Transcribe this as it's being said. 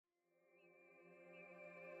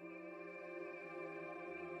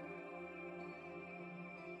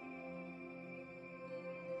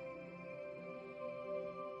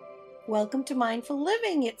Welcome to Mindful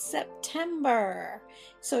Living. It's September.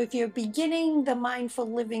 So if you're beginning the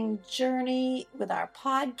Mindful Living journey with our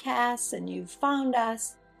podcasts and you've found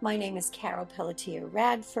us, my name is Carol Pelletier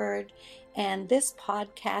Radford, and this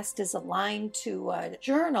podcast is aligned to a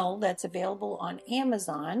journal that's available on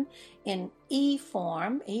Amazon in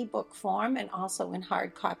ebook form, and also in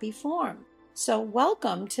hard copy form. So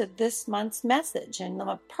welcome to this month's message. And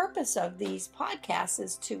the purpose of these podcasts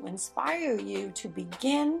is to inspire you to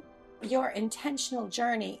begin your intentional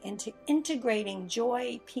journey into integrating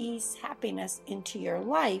joy, peace, happiness into your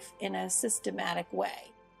life in a systematic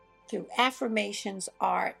way through affirmations,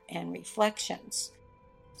 art, and reflections.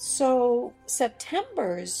 So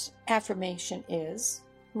September's affirmation is,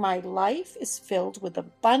 my life is filled with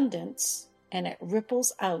abundance and it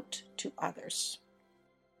ripples out to others.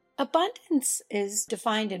 Abundance is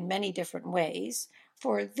defined in many different ways.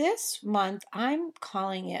 For this month, I'm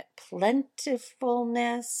calling it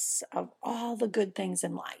plentifulness of all the good things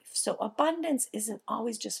in life. So abundance isn't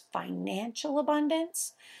always just financial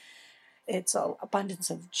abundance. It's an abundance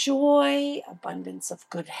of joy, abundance of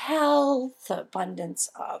good health, abundance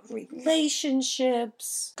of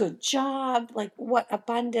relationships, good job, like what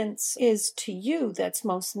abundance is to you that's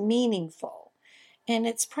most meaningful. And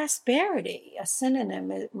it's prosperity. A synonym,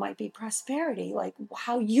 it might be prosperity, like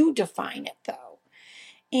how you define it though.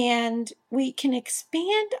 And we can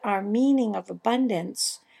expand our meaning of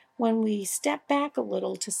abundance when we step back a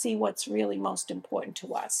little to see what's really most important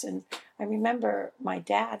to us. And I remember my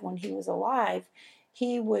dad, when he was alive,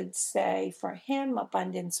 he would say for him,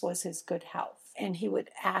 abundance was his good health. And he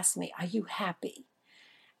would ask me, are you happy?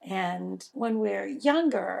 And when we're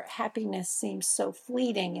younger, happiness seems so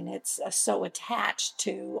fleeting, and it's so attached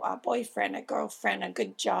to a boyfriend, a girlfriend, a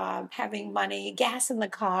good job, having money, gas in the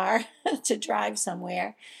car to drive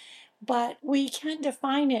somewhere. But we can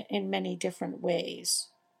define it in many different ways.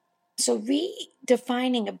 So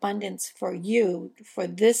redefining abundance for you for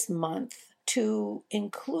this month to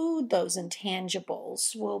include those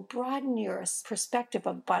intangibles will broaden your perspective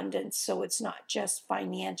of abundance, so it's not just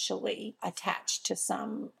financially attached to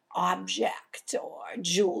some object or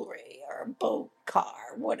jewelry or boat,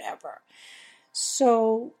 car, whatever.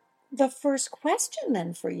 So the first question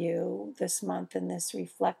then for you this month in this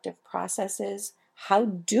reflective process is, how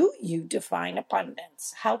do you define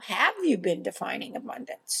abundance? How have you been defining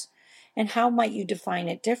abundance? And how might you define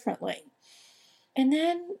it differently? And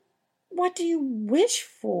then, what do you wish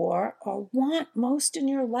for or want most in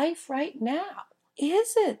your life right now?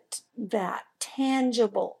 Is it that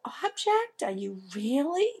tangible object? Are you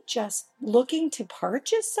really just looking to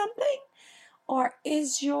purchase something? Or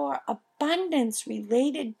is your abundance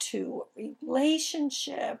related to a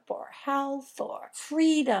relationship or health or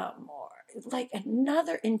freedom or like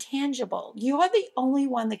another intangible? You're the only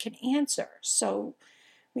one that can answer. So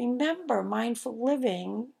remember, mindful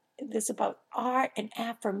living is about art and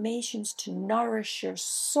affirmations to nourish your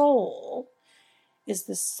soul is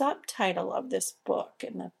the subtitle of this book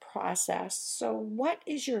in the process. So what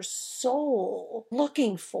is your soul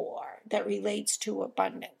looking for that relates to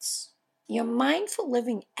abundance? Your mindful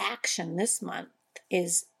living action this month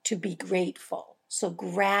is to be grateful. So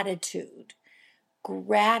gratitude.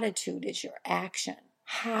 Gratitude is your action.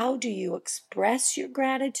 How do you express your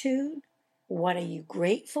gratitude? What are you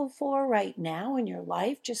grateful for right now in your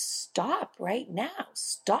life? Just stop right now.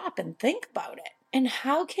 Stop and think about it. And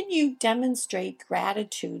how can you demonstrate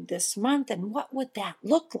gratitude this month? And what would that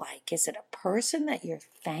look like? Is it a person that you're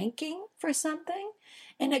thanking for something?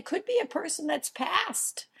 And it could be a person that's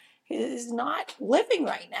passed, is not living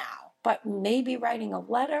right now, but maybe writing a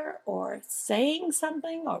letter or saying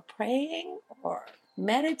something or praying or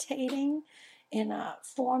meditating in a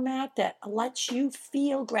format that lets you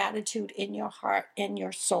feel gratitude in your heart and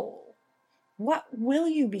your soul. What will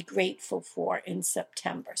you be grateful for in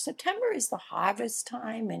September? September is the harvest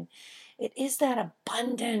time, and it is that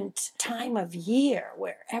abundant time of year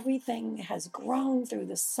where everything has grown through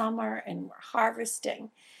the summer and we're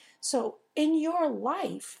harvesting. So in your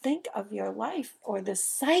life, think of your life or the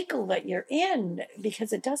cycle that you're in,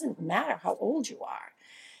 because it doesn't matter how old you are.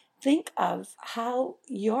 Think of how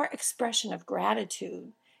your expression of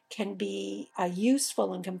gratitude can be a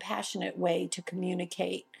useful and compassionate way to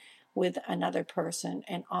communicate with another person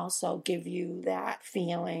and also give you that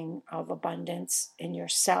feeling of abundance in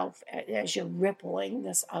yourself as you're rippling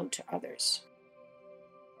this out to others.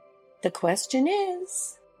 The question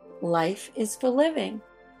is, life is for living.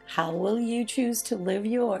 How will you choose to live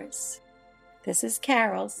yours? This is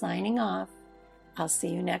Carol signing off. I'll see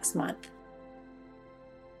you next month.